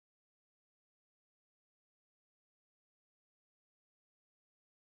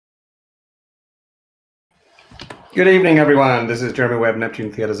Good evening, everyone. This is Jeremy Webb,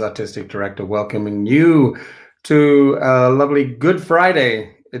 Neptune Theatre's Artistic Director, welcoming you to a lovely Good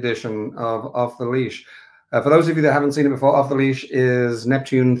Friday edition of Off the Leash. For those of you that haven't seen it before, Off the Leash is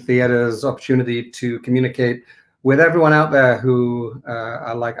Neptune Theatre's opportunity to communicate with everyone out there who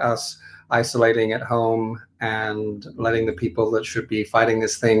are like us, isolating at home and letting the people that should be fighting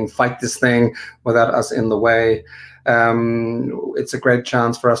this thing fight this thing without us in the way. It's a great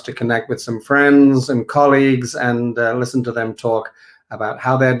chance for us to connect with some friends and colleagues and listen to them talk about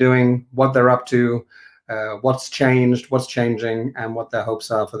how they're doing, what they're up to, what's changed, what's changing, and what their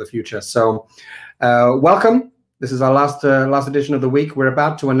hopes are for the future. So welcome. This is our last edition of the week. We're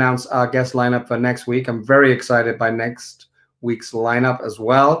about to announce our guest lineup for next week. I'm very excited by next week's lineup as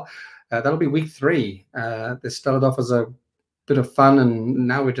well. That'll be week 3. This started off as a bit of fun, and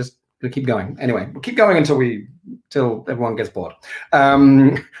now we're just going to keep going. Anyway, we'll keep going till everyone gets bored.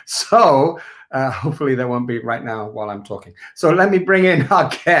 Hopefully that won't be right now while I'm talking. So let me bring in our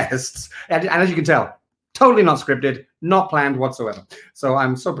guests. And as you can tell, totally not scripted, not planned whatsoever. So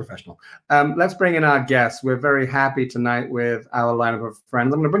I'm so professional. Let's bring in our guests. We're very happy tonight with our lineup of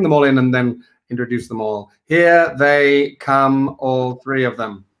friends. I'm going to bring them all in and then introduce them all. Here they come, all 3 of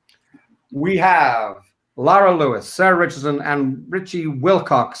them. We have Lara Lewis, Sarah Richardson, and Richie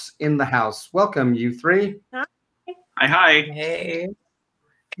Wilcox in the house. Welcome, you 3. Hi. Hi. Hey.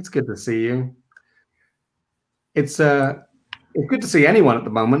 It's good to see you. It's good to see anyone at the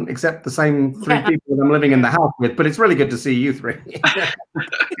moment, except the same 3 people that I'm living in the house with, but it's really good to see you 3.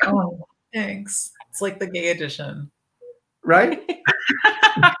 Oh, thanks. It's like the gay edition. Right?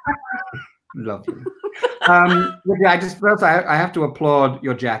 Lovely. I have to applaud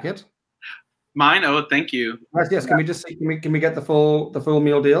your jacket. Mine? Oh, thank you. Yes. Can we just see, can we get the full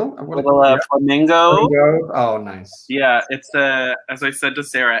meal deal? Flamingo. Oh, nice. Yeah, it's as I said to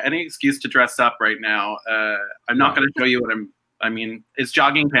Sarah, any excuse to dress up right now. I'm not going to show you what I mean, it's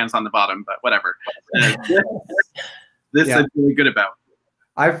jogging pants on the bottom, but whatever. This I'm really good about.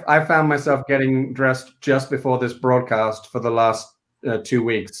 I found myself getting dressed just before this broadcast for the last 2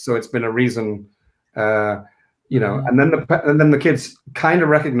 weeks, so it's been a reason. You know, and then the kids kind of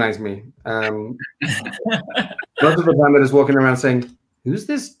recognize me. Most of the time they're just walking around saying, "Who's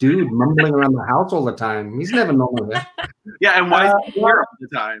this dude mumbling around the house all the time? He's never normal here." Yeah, and why is he here all the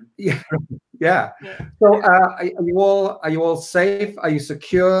time? Yeah. So, are you all safe? Are you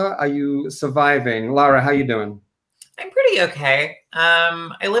secure? Are you surviving? Lara, how you doing? I'm pretty okay.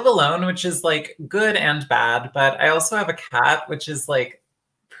 I live alone, which is like good and bad, but I also have a cat, which is like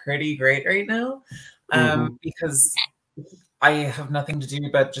pretty great right now. Because I have nothing to do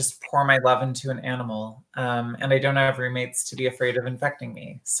but just pour my love into an animal. And I don't have roommates to be afraid of infecting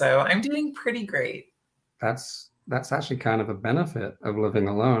me. So I'm doing pretty great. That's actually kind of a benefit of living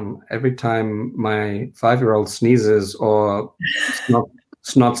alone. Every time my 5-year-old sneezes or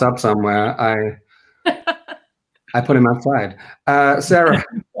snots up somewhere, I put him outside. Sarah,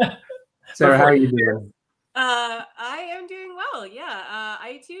 how are you doing? I am doing well. Yeah,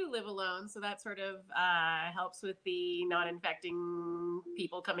 I too live alone, so that sort of helps with the not infecting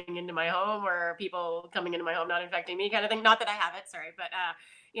people coming into my home, or people coming into my home not infecting me, kind of thing. Not that I have it, sorry, but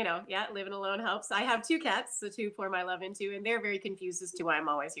you know, yeah, living alone helps. I have 2 cats, so to pour my love into, and they're very confused as to why I'm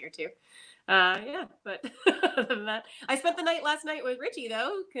always here too. Yeah, but other than that, I spent the night last night with Richie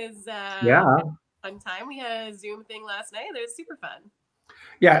though, because fun time. We had a Zoom thing last night. It was super fun.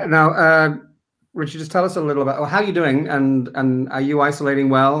 Yeah. Now, Richie, just tell us a little about how you're doing, and are you isolating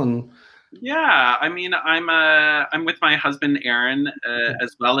well? And yeah, I mean, I'm with my husband Aaron,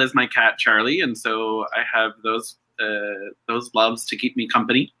 as well as my cat Charlie, and so I have those loves to keep me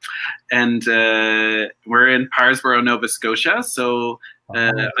company. And we're in Parsboro, Nova Scotia, so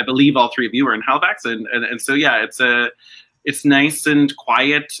I believe all 3 of you are in Halifax, and so yeah, it's nice and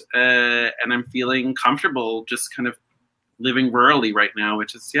quiet, and I'm feeling comfortable just kind of living rurally right now,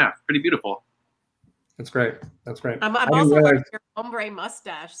 which is pretty beautiful. That's great. That's great. I'm also loving your ombre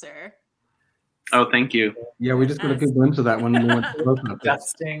mustache, sir. Oh, thank you. Yeah, we just got a good glimpse of that when we went to open up.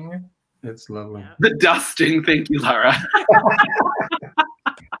 Dusting. It's lovely. Yeah. The dusting. Thank you, Lara.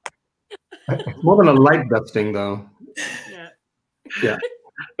 It's more than a light dusting, though. Yeah.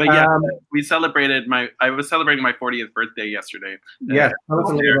 But yeah, we celebrated I was celebrating my 40th birthday yesterday. Yes. Tell us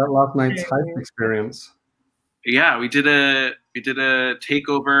a little about last night's hype experience. Yeah, we did a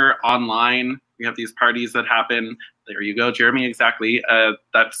takeover online. We have these parties that happen. There you go, Jeremy. Exactly.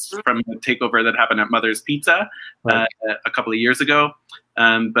 That's from the takeover that happened at Mother's Pizza a couple of years ago.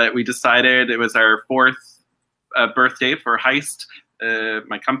 But we decided it was our 4th birthday for Heist,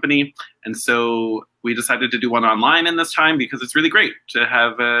 my company, and so we decided to do one online in this time because it's really great to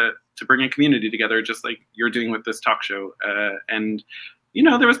have to bring a community together, just like you're doing with this talk show. And you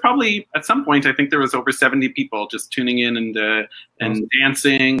know, there was probably at some point, I think there was over 70 people just tuning in and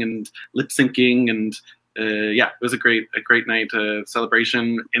dancing and lip syncing, and yeah, it was a great night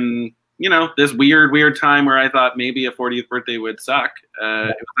celebration in, you know, this weird time where I thought maybe a 40th birthday would suck.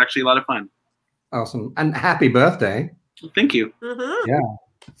 It was actually a lot of fun. Awesome. And happy birthday. Thank you. Mm-hmm. Yeah.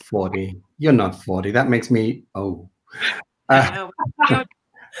 40. You're not 40. That makes me, oh. Let's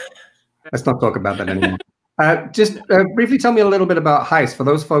not talk about that anymore. Just briefly tell me a little bit about Heist. For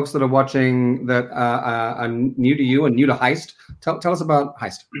those folks that are watching that are new to you and new to Heist, tell us about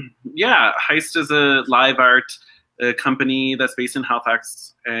Heist. Yeah, Heist is a live art company that's based in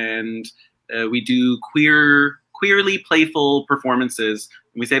Halifax, and we do queerly playful performances.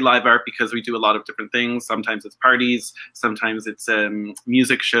 And we say live art because we do a lot of different things. Sometimes it's parties, sometimes it's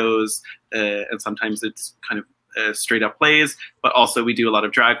music shows, and sometimes it's kind of straight up plays, but also we do a lot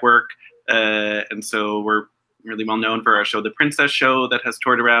of drag work. And so we're really well known for our show, The Princess Show, that has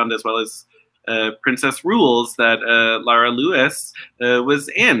toured around, as well as Princess Rules that Lara Lewis was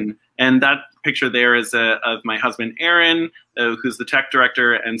in. And that picture there is of my husband, Aaron, who's the tech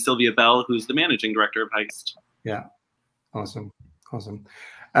director, and Sylvia Bell, who's the managing director of Heist. Yeah, awesome.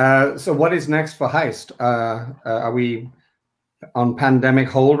 So what is next for Heist? Are we on pandemic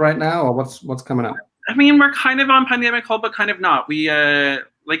hold right now, or what's coming up? I mean, we're kind of on pandemic hold, but kind of not. We,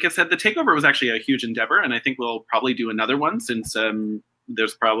 like I said, the takeover was actually a huge endeavor, and I think we'll probably do another one since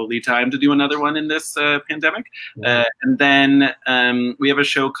there's probably time to do another one in this pandemic. Yeah. And then we have a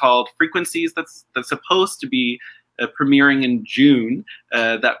show called Frequencies that's supposed to be premiering in June.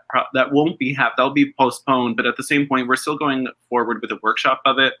 That won't be that'll be postponed, but at the same point, we're still going forward with a workshop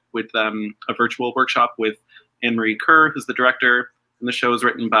of it, with a virtual workshop with Anne-Marie Kerr, who's the director, and the show is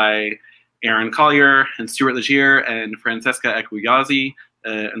written by Aaron Collier and Stuart Legier and Francesca Equiazzi.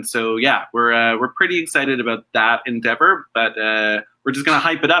 And so, yeah, we're pretty excited about that endeavor, but we're just going to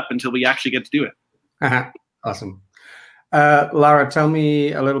hype it up until we actually get to do it. Awesome. Lara, tell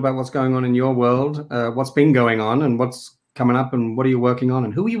me a little about what's going on in your world, what's been going on and what's coming up, and what are you working on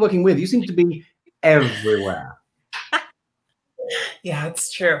and who are you working with? You seem to be everywhere. Yeah,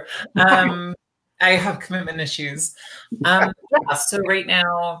 it's true. I have commitment issues. Yeah, so right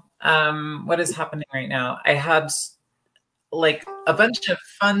now, what is happening right now? I had like a bunch of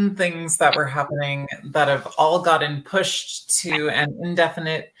fun things that were happening that have all gotten pushed to an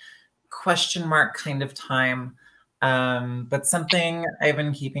indefinite question mark kind of time. But something I've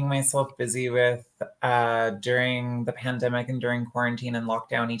been keeping myself busy with during the pandemic and during quarantine and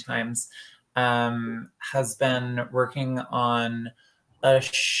lockdowny times has been working on a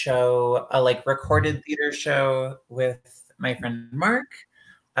show, a like recorded theater show with my friend Mark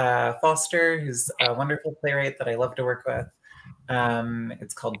Foster, who's a wonderful playwright that I love to work with.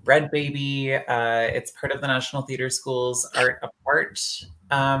 It's called Bread Baby. It's part of the National Theatre School's Art Apart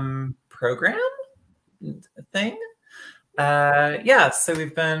program thing. Yeah, so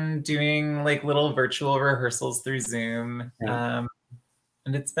we've been doing like little virtual rehearsals through Zoom. And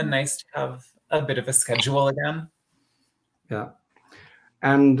it's been nice to have a bit of a schedule again. Yeah.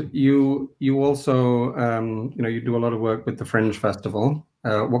 And you also, you know, you do a lot of work with the Fringe Festival.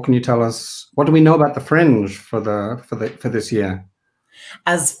 What can you tell us? What do we know about the Fringe for this year?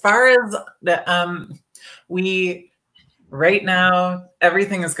 As far as the, right now,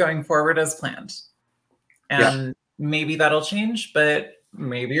 everything is going forward as planned, and maybe that'll change, but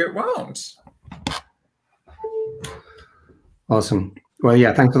maybe it won't. Awesome. Well,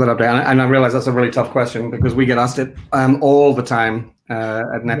 yeah, thanks for that update. And I realize that's a really tough question because we get asked it all the time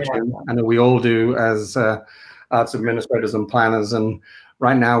at Neptune. I know we all do as arts administrators and planners. And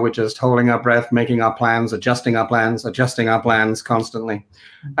right now we're just holding our breath, making our plans, adjusting our plans constantly.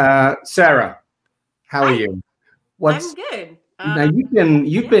 Sarah, how are you? I'm good. Now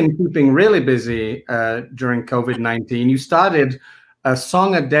you've been keeping really busy during COVID-19. You started a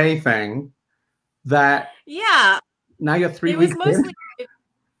song a day thing that now you're 3 weeks in.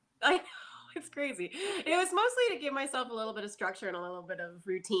 I know, it's crazy. It was mostly to give myself a little bit of structure and a little bit of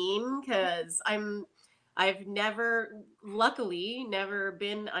routine because I've luckily never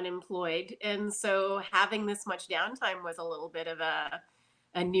been unemployed, and so having this much downtime was a little bit of a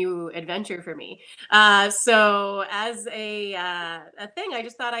new adventure for me. So as a thing, I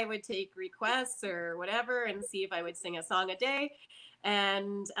just thought I would take requests or whatever and see if I would sing a song a day,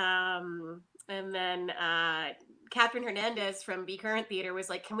 and then Catherine Hernandez from Be Current Theater was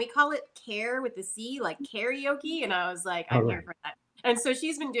like, can we call it care with the C, like karaoke? And I was like, I'm here for that. And so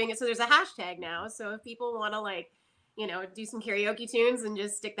she's been doing it. So there's a hashtag now. So if people want to like, you know, do some karaoke tunes and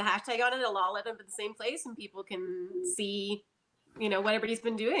just stick the hashtag on it, it'll all end up at the same place and people can see you know, what everybody's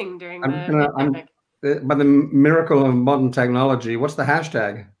been doing during the pandemic. By the miracle of modern technology, what's the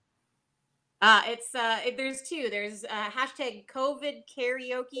hashtag? There's two. There's hashtag COVID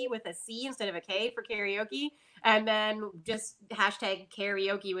karaoke with a C instead of a K for karaoke, and then just hashtag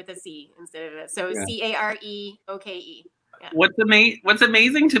karaoke with a C instead of it. So CAREOKE. Yeah. What's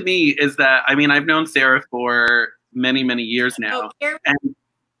amazing to me is that, I mean, I've known Sarah for many, many years now. Oh, and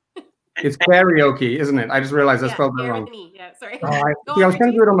it's karaoke, isn't it? I just realized I spelled that wrong. Yeah, sorry. I was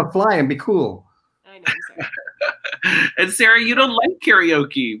trying to do it on the fly and be cool. I know, I'm sorry. And Sarah, you don't like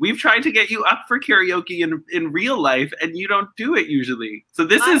karaoke. We've tried to get you up for karaoke in real life, and you don't do it usually. So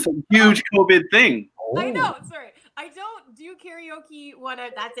this is a huge COVID thing. I know. Sorry, I don't do karaoke when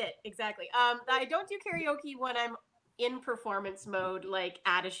that's it exactly. I don't do karaoke when I'm in performance mode, like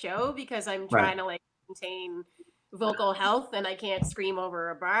at a show, because I'm trying to like maintain vocal health and I can't scream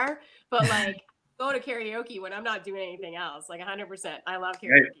over a bar. But like go to karaoke when I'm not doing anything else. Like 100%. I love karaoke.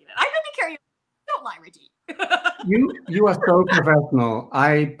 Right. I've been to karaoke. Don't lie, Richie. You are so professional.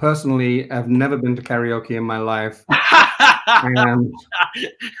 I personally have never been to karaoke in my life. And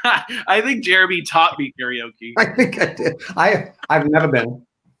I think Jeremy taught me karaoke. I think I did. I've never been.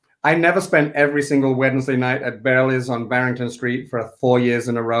 I never spent every single Wednesday night at Barely's on Barrington Street for 4 years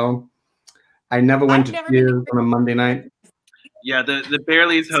in a row. I never went to Cheers on a Monday night. Yeah, the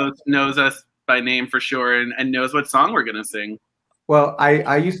Barely's host knows us by name for sure and knows what song we're gonna sing. Well,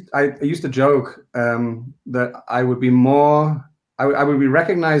 I used to joke that I would be more I would be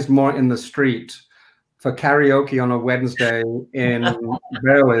recognized more in the street for karaoke on a Wednesday in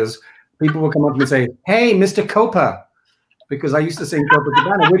Barely's. People would come up to me and say, "Hey, Mr. Copa," because I used to sing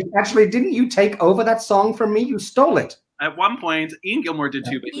Copacabana, which actually, didn't you take over that song from me? You stole it. At one point, Ian Gilmore did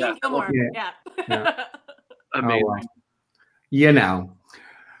too. But Ian Gilmore, yeah. Amazing. Oh, wow. Yeah, now.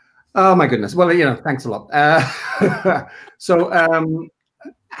 Oh my goodness. Well, you know, thanks a lot. So,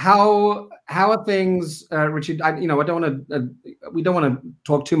 how are things, Richie? We don't want to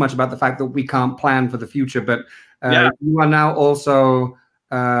talk too much about the fact that we can't plan for the future, but you are now also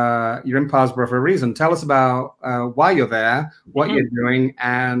you're in Parsborough for a reason. Tell us about why you're there, what you're doing,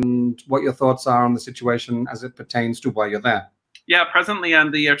 and what your thoughts are on the situation as it pertains to why you're there. Yeah, presently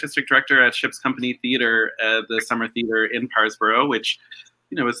I'm the artistic director at Ship's Company Theatre, the summer theatre in Parsborough, which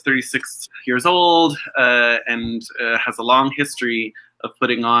is 36 years old and has a long history of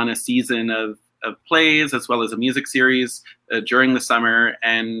putting on a season of plays as well as a music series during the summer.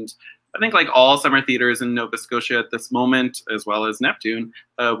 And I think like all summer theaters in Nova Scotia at this moment, as well as Neptune,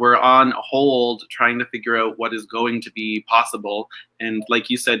 we're on hold trying to figure out what is going to be possible. And like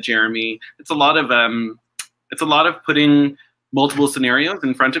you said, Jeremy, it's a lot of putting multiple scenarios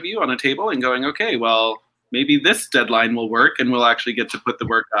in front of you on a table and going, okay, well, maybe this deadline will work and we'll actually get to put the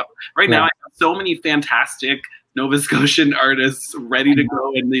work up. Right now, I have so many fantastic Nova Scotian artists ready to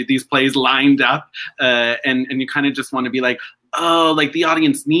go and these plays lined up. And you kind of just want to be like, oh, like the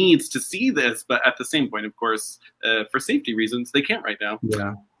audience needs to see this. But at the same point, of course, for safety reasons, they can't right now.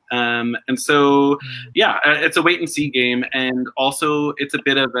 Yeah. And so, yeah, it's a wait and see game. And also it's a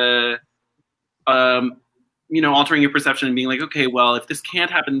bit of a, altering your perception and being like, okay, well, if this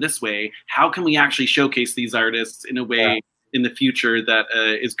can't happen this way, how can we actually showcase these artists in a way in the future that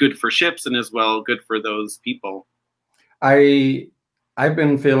is good for Ships and as well good for those people? I've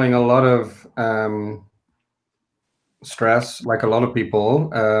been feeling a lot of stress, like a lot of people.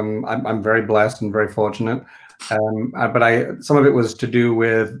 I'm very blessed and very fortunate, but some of it was to do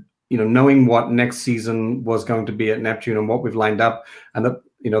with knowing what next season was going to be at Neptune and what we've lined up, and that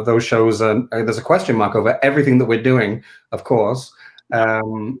those shows there's a question mark over everything that we're doing, of course.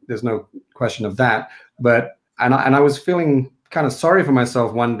 There's no question of that, but I was feeling kind of sorry for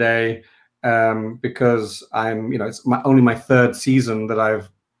myself one day because it's only my third season that I've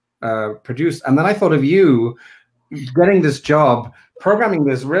produced, and then I thought of you getting this job, programming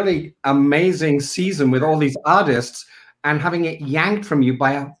this really amazing season with all these artists, and having it yanked from you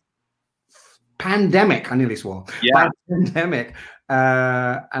by a pandemic. I nearly swore. Yeah. By a pandemic.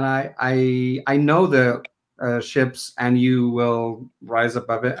 And I know the Ships and you will rise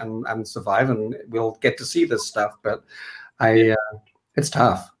above it and survive, and we'll get to see this stuff. But it's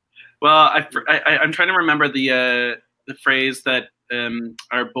tough. Well, I'm trying to remember the phrase that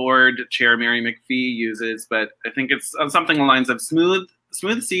our board chair Mary McPhee uses, but I think it's something along the lines of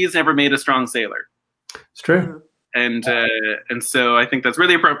smooth seas never made a strong sailor. It's true. And so I think that's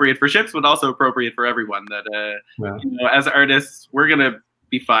really appropriate for Ships, but also appropriate for everyone. That as artists, we're gonna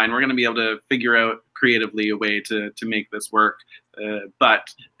be fine. We're gonna be able to figure out creatively a way to make this work. But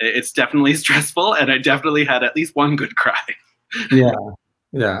it's definitely stressful, and I definitely had at least one good cry.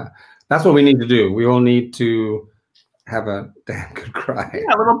 Yeah, that's what we need to do. We all need to have a damn good cry.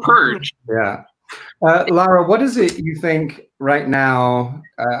 Yeah, a little purge. Yeah. Lara, what is it you think right now?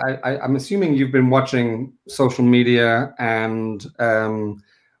 I'm assuming you've been watching social media and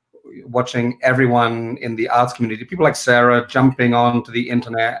watching everyone in the arts community, people like Sarah jumping onto the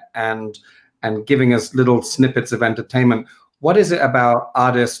internet and giving us little snippets of entertainment. What is it about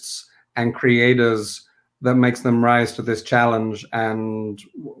artists and creators that makes them rise to this challenge? And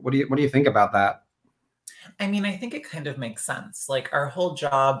what do you think about that? I mean, I think it kind of makes sense. Like, our whole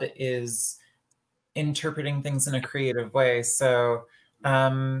job is interpreting things in a creative way. So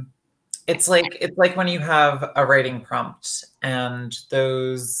it's like when you have a writing prompt and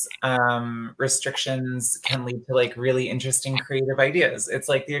those restrictions can lead to like really interesting creative ideas. It's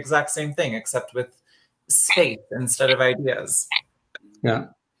like the exact same thing, except with space instead of ideas. Yeah,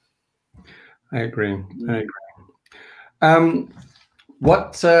 I agree. I agree.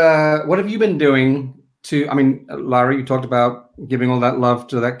 What have you been doing to, I mean, Lara, you talked about giving all that love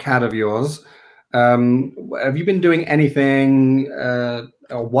to that cat of yours. Have you been doing anything, or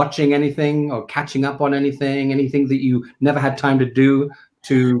watching anything, or catching up on anything that you never had time to do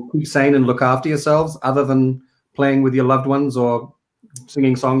to keep sane and look after yourselves, other than playing with your loved ones or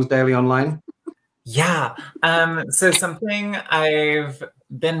singing songs daily online? Yeah. So something I've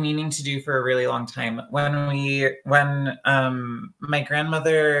been meaning to do for a really long time. When my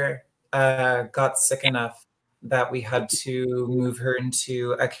grandmother got sick enough that we had to move her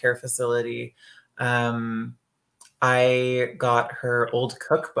into a care facility, I got her old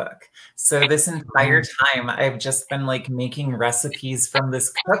cookbook. So this entire time I've just been like making recipes from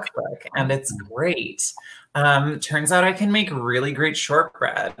this cookbook, and it's great. Turns out I can make really great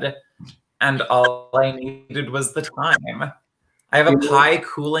shortbread, and all I needed was the time. I have a pie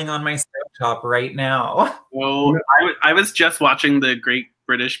cooling on my stovetop right now. Well, I was just watching the Great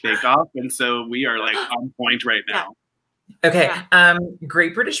British Bake Off, and so we are like on point right now. Okay,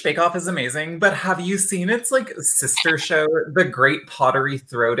 Great British Bake Off is amazing, but have you seen its like sister show, The Great Pottery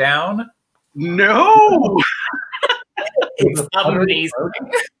Throwdown? No! It's amazing.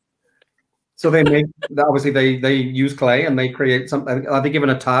 So they make, obviously they use clay and they create something. Are they given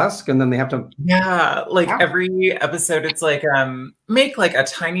a task and then they have to? Yeah, like every episode it's like make like a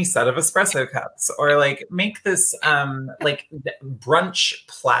tiny set of espresso cups, or like make this like brunch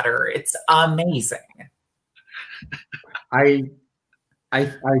platter. It's amazing. I'm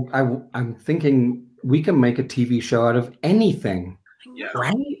thinking we can make a TV show out of anything. Yeah.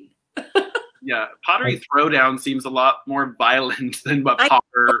 Right? Yeah, Pottery Throwdown seems a lot more violent than what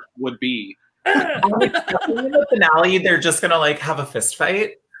Potter would be. In the finale, they're just gonna like have a fist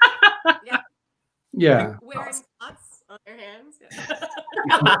fight. Yeah. Wearing spots on their hands.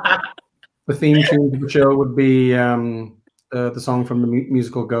 The theme tune to the show would be the song from the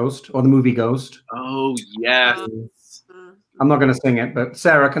musical Ghost, or the movie Ghost. Oh yes. I'm not going to sing it, but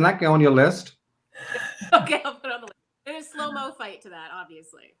Sarah, can that go on your list? Okay, I'll put it on the list. There's a slow-mo fight to that,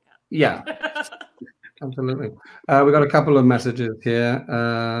 obviously. Yeah, absolutely. We got a couple of messages here.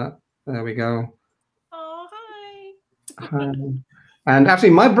 There we go. Oh, hi. Hi. And actually,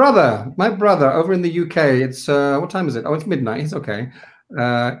 my brother over in the UK, it's what time is it? Oh, it's midnight. He's okay.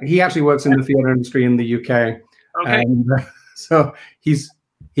 He actually works in the theater industry in the UK. Okay. And, so he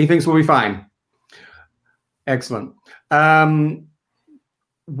thinks we'll be fine. Excellent.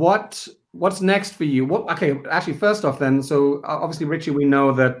 What's next for you? Okay, actually, first off, then. So obviously, Richie, we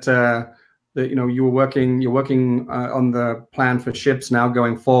know that that you're working on the plan for ships now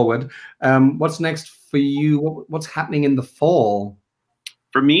going forward. What's next for you? What's happening in the fall?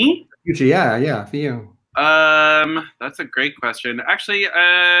 For me? Future, yeah, for you. That's a great question. Actually,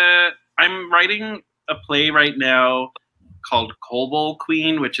 I'm writing a play right now called Coal Bowl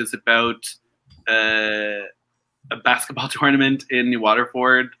Queen, which is about a basketball tournament in New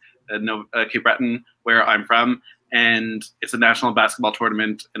Waterford, Cape Breton, where I'm from, and it's a national basketball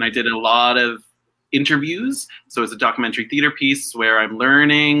tournament. And I did a lot of interviews, so it's a documentary theater piece where I'm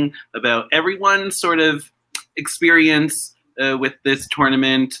learning about everyone's sort of experience with this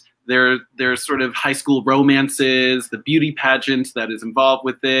tournament. There's sort of high school romances, the beauty pageant that is involved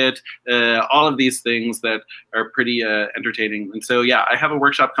with it, all of these things that are pretty entertaining. And so, yeah, I have a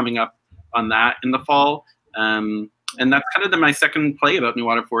workshop coming up on that in the fall. And that's kind of my second play about New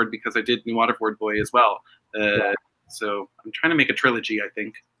Waterford, because I did New Waterford Boy as well. So I'm trying to make a trilogy, I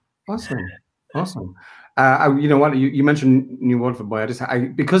think. Awesome. You know what? You mentioned New Waterford Boy.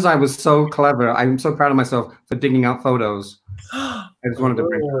 Because I was so clever, I'm so proud of myself for digging out photos. I just wanted to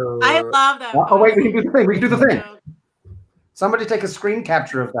bring. I love that. Oh wait, we can do the thing. Somebody take a screen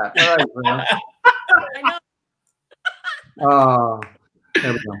capture of that. Where are you, I know. Oh,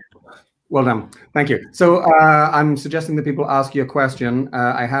 there we go. Well done. Thank you. So I'm suggesting that people ask you a question.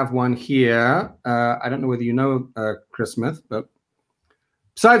 I have one here. I don't know whether you know Chris Smith, but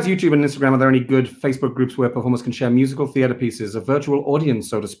besides YouTube and Instagram, are there any good Facebook groups where performers can share musical theater pieces, a virtual audience,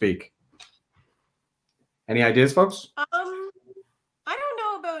 so to speak? Any ideas, folks? I don't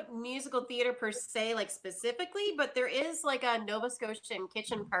know about musical theater per se, like specifically, but there is like a Nova Scotian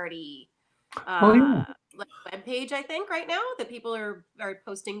kitchen party like webpage, I think, right now that people are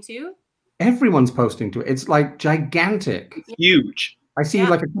posting to. Everyone's posting to it. It's like gigantic. It's huge. I see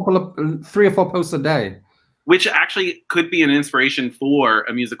like a couple of 3 or 4 posts a day. Which actually could be an inspiration for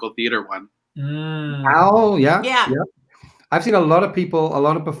a musical theater one. Oh, yeah. I've seen a lot of people, a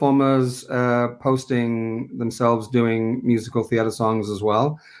lot of performers posting themselves doing musical theater songs as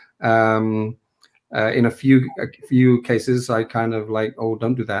well. In a few cases, I kind of like, oh,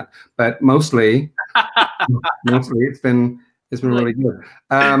 don't do that. But mostly, it's been really good.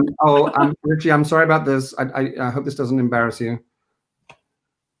 Richie, I'm sorry about this. I hope this doesn't embarrass you.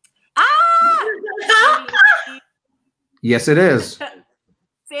 Yes, it is.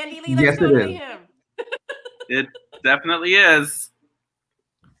 Sandy Lee, that's totally him. It definitely is.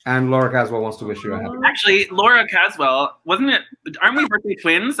 And Lara Caswell wants to wish you a happy birthday. Actually, Lara Caswell, wasn't it? Aren't we birthday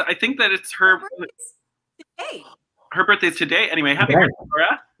twins? I think that it's her today. Her birthday's today. Anyway, happy birthday,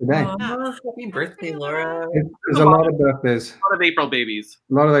 Lara. Today. Happy birthday, Lara. There's a lot of birthdays. A lot of April babies.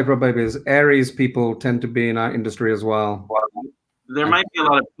 A lot of April babies. Aries people tend to be in our industry as well. There might be a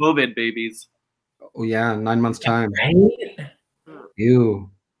lot of COVID babies. Oh, yeah, 9 months' time. Right?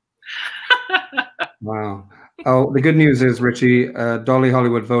 Ew. Wow. Oh, the good news is, Richie, Dolly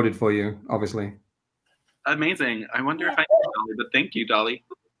Hollywood voted for you, obviously. Amazing. I wonder if I know Dolly, but thank you, Dolly.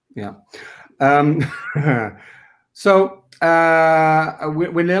 Yeah. So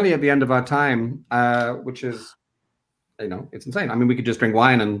we're nearly at the end of our time, which is, it's insane. I mean, we could just drink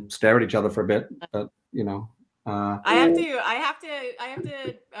wine and stare at each other for a bit, but I have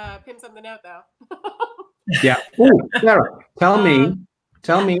to pin something out though. Yeah. Ooh, Lara, tell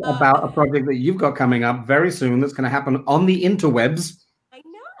me about a project that you've got coming up very soon that's going to happen on the interwebs. I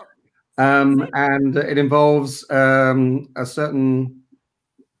know. And it involves a certain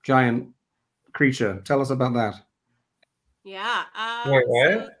giant creature. Tell us about that. Yeah.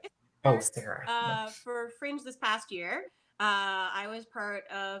 Sarah. For Fringe this past year, I was part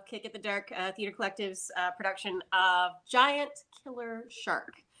of Kick at the Dark Theater Collective's production of Giant Killer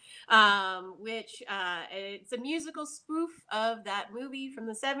Shark, which it's a musical spoof of that movie from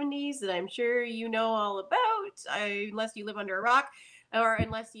the 70s that I'm sure you know all about, unless you live under a rock or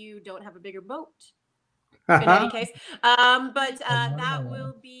unless you don't have a bigger boat. In any case, but that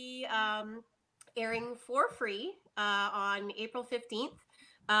will be airing for free on April 15th.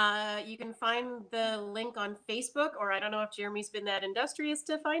 You can find the link on Facebook, or I don't know if Jeremy's been that industrious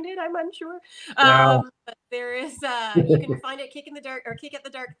to find it. I'm unsure. But there is, you can find it Kick at the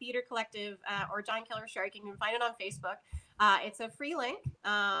Dark Theater Collective, or Giant Killer Shark. You can find it on Facebook. It's a free link,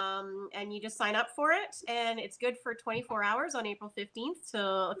 and you just sign up for it, and it's good for 24 hours on April 15th.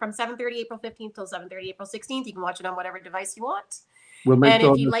 So from 7:30 April 15th till 7:30 April 16th. You can watch it on whatever device you want. And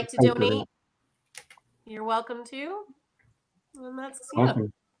if you'd like to donate, you're welcome to. And that's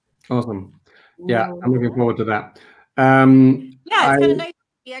Awesome. Yeah, I'm looking forward to that. It's kind of nice.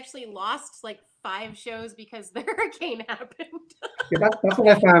 We actually lost like 5 shows because the hurricane happened. Yeah, that's what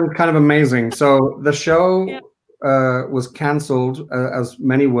I found kind of amazing. So the show was canceled, as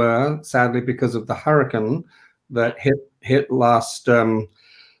many were, sadly, because of the hurricane that hit last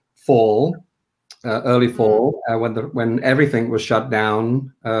fall, early fall, when everything was shut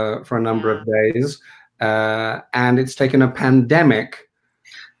down for a number of days. And it's taken a pandemic,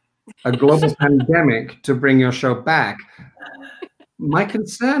 a global pandemic, to bring your show back. My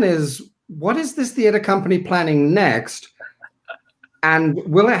concern is, what is this theater company planning next? And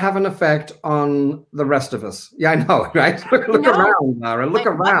will it have an effect on the rest of us? Yeah, I know, right? Look around, Lara. Look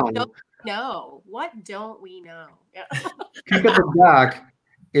around. What don't we know? Yeah. Kick at the Dark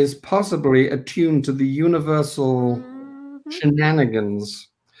is possibly attuned to the universal shenanigans.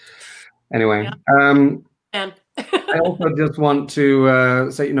 Anyway, I also just want to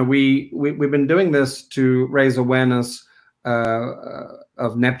say, we've been doing this to raise awareness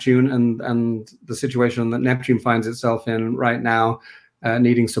of Neptune and the situation that Neptune finds itself in right now,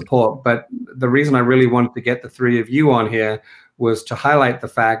 needing support. But the reason I really wanted to get the 3 of you on here was to highlight the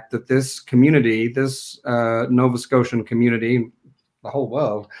fact that this community, this Nova Scotian community, the whole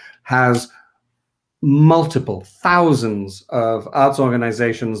world, has multiple thousands of arts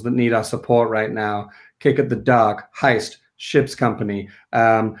organizations that need our support right now. Kick at the Dark, Heist, Ships Company,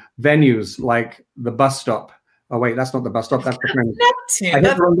 venues like the bus stop, Oh wait, that's not the bus stop. That's the Fringe. Neptune. I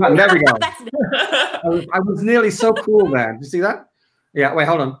hit the wrong button. There we go. That's I was nearly so cool there. Did you see that? Yeah. Wait,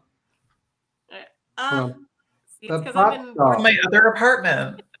 hold on. Hold on. it's because I'm in my other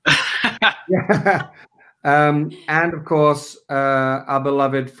apartment. Yeah. And of course, our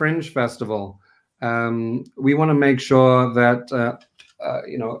beloved Fringe Festival. We want to make sure that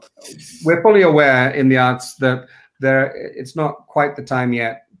you know, we're fully aware in the arts that it's not quite the time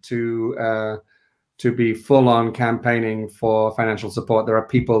yet to be full-on campaigning for financial support. There are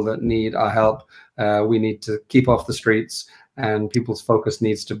people that need our help. We need to keep off the streets, and people's focus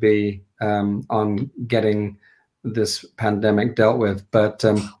needs to be on getting this pandemic dealt with. But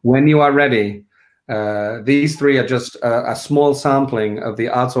when you are ready, these three are just a small sampling of the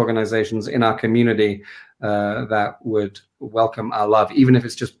arts organizations in our community that would welcome our love, even if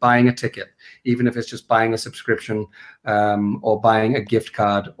it's just buying a ticket, even if it's just buying a subscription, or buying a gift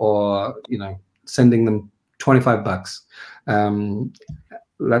card, or, you know, sending them $25.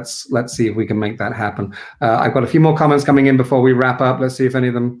 Let's see if we can make that happen. I've got a few more comments coming in before we wrap up. Let's see if any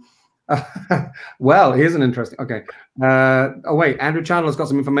of them. Well, here's an interesting. Okay. Oh wait, Andrew Chandler's got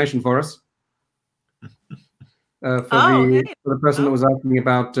some information for us. For the person that was asking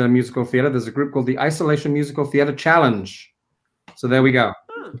about musical theater, there's a group called the Isolation Musical Theater Challenge. So there we go.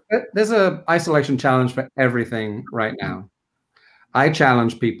 There's a isolation challenge for everything right now. I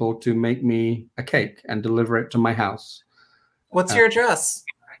challenge people to make me a cake and deliver it to my house. What's your address?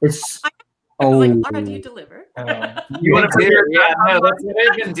 It's like, Lara, do you deliver? You want to put your no, that's what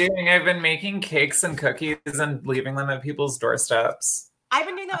I've been doing. I've been making cakes and cookies and leaving them at people's doorsteps. I've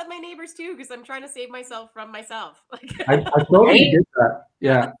been doing that with my neighbors too, because I'm trying to save myself from myself. I totally did that.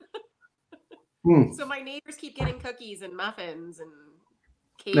 Yeah. So my neighbors keep getting cookies and muffins and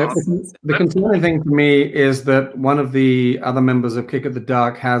cakes. The concerning thing for me is that one of the other members of Kick at the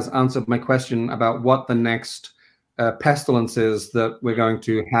Dark has answered my question about what the next pestilence is that we're going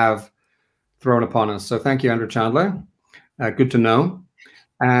to have thrown upon us. So thank you, Andrew Chandler. Good to know.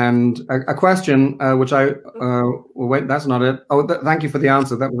 And a question, which I well, wait, that's not it. Oh, thank you for the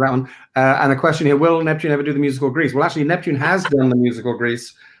answer. That was that one. And a question here: will Neptune ever do the musical Grease? Well, actually, Neptune has done the musical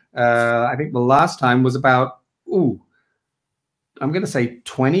Grease. I think the last time was about I'm going to say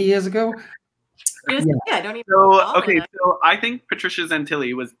 20 years ago. Yeah, I don't even. So okay, so I think Patricia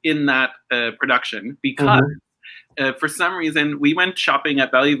Zantilli was in that production because for some reason we went shopping at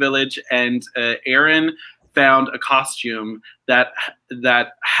Value Village, and Aaron found a costume that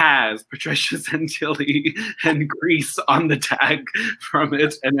has Patricia Zantilli and Grease on the tag from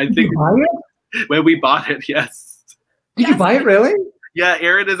it, and I think Did you buy it? When we bought it, yes. Did you buy it really? Yeah,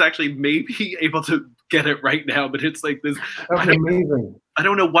 Aaron is actually maybe able to get it right now, but it's like this. That's amazing. I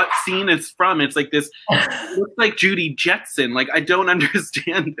don't know what scene it's from. It's like this. It looks like Judy Jetson. Like, I don't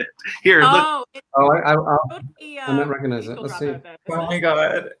understand it. Here, look. I don't recognize it. Let's see. Oh my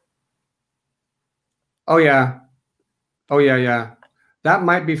god. Oh yeah. Oh yeah, yeah. That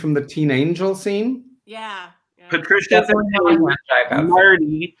might be from the Teen Angel scene. Yeah. Patricia Zantilli,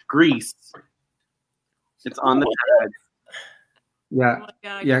 Marty, Grease. It's on the tag. Yeah, Oh my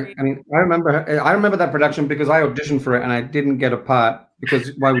God, yeah. great. I mean, I remember that production because I auditioned for it and I didn't get a part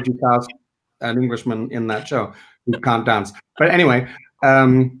because why would you cast an Englishman in that show who can't dance? But anyway,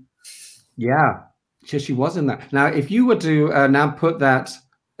 yeah, she was in that. Now, if you were to now put that,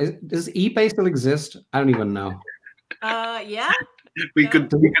 does eBay still exist? I don't even know. Yeah. We could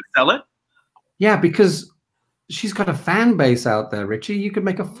sell it. Yeah, because she's got a fan base out there, Richie. You could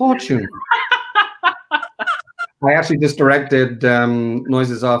make a fortune. I actually just directed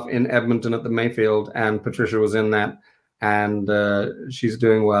Noises Off in Edmonton at the Mayfield, and Patricia was in that, and she's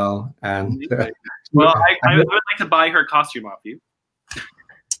doing well. And well, I would like to buy her costume off you.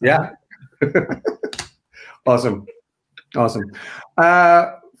 Yeah. Awesome.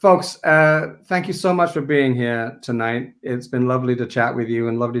 Folks, thank you so much for being here tonight. It's been lovely to chat with you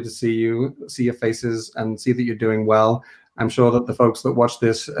and lovely to see you, see your faces, and see that you're doing well. I'm sure that the folks that watch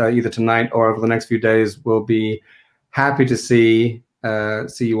this either tonight or over the next few days will be happy to see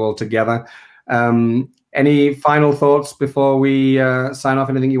you all together. Any final thoughts before we sign off?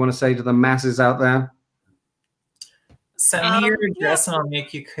 Anything you want to say to the masses out there? Send me your address and I'll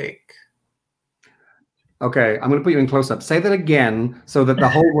make you cake. Okay, I'm going to put you in close-up. Say that again so that the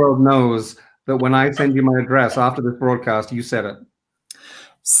whole world knows that when I send you my address after this broadcast, you said it.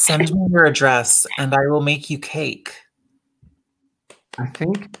 Send me your address and I will make you cake. I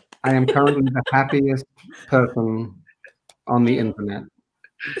think I am currently the happiest person on the internet.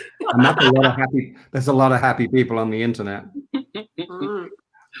 And that's a lot of happy. There's a lot of happy people on the internet.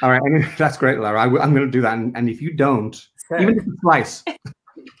 All right, anyway, that's great, Lara. I'm going to do that. And if you don't, even if it's twice,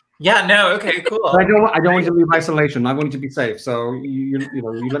 Yeah, no, okay, cool. I don't want you to leave isolation. I want you to be safe. So you let me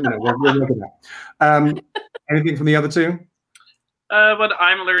know. We'll look at that. Anything from the other two? What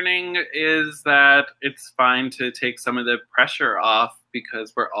I'm learning is that it's fine to take some of the pressure off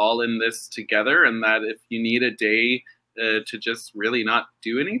because we're all in this together, and that if you need a day to just really not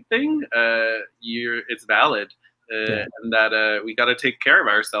do anything, it's valid, and that we got to take care of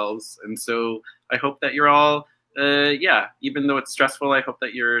ourselves. And so I hope that you're all, even though it's stressful, I hope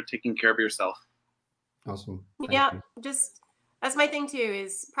that you're taking care of yourself. Awesome. Yeah, just that's my thing too,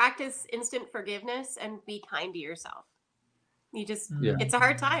 is practice instant forgiveness and be kind to yourself. You just, it's a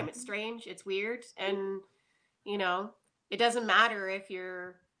hard time. It's strange. It's weird. And, you know, it doesn't matter if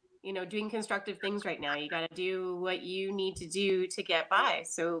you're, you know, doing constructive things right now. You got to do what you need to do to get by.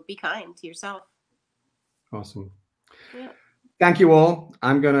 So be kind to yourself. Awesome. Yeah. Thank you all.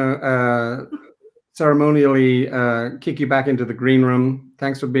 I'm going to ceremonially kick you back into the green room.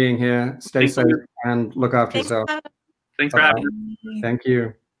 Thanks for being here. Stay safe and look after yourself. Thanks for having me. Thank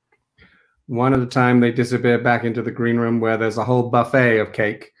you. One at a time, they disappear back into the green room where there's a whole buffet of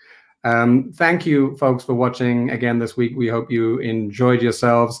cake. Thank you, folks, for watching again this week. We hope you enjoyed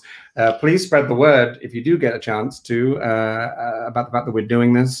yourselves. Please spread the word if you do get a chance to about the fact that we're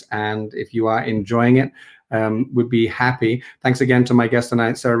doing this. And if you are enjoying it, we'd be happy. Thanks again to my guests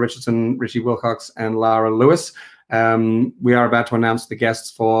tonight, Sarah Richardson, Richie Wilcox, and Lara Lewis. We are about to announce the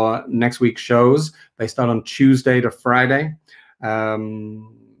guests for next week's shows. They start on Tuesday to Friday.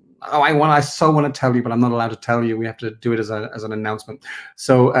 I so want to tell you, but I'm not allowed to tell you. We have to do it as an announcement.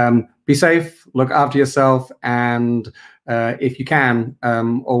 So be safe, look after yourself, and if you can,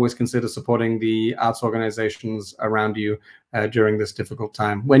 always consider supporting the arts organizations around you during this difficult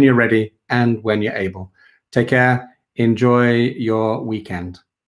time, when you're ready and when you're able. Take care. Enjoy your weekend.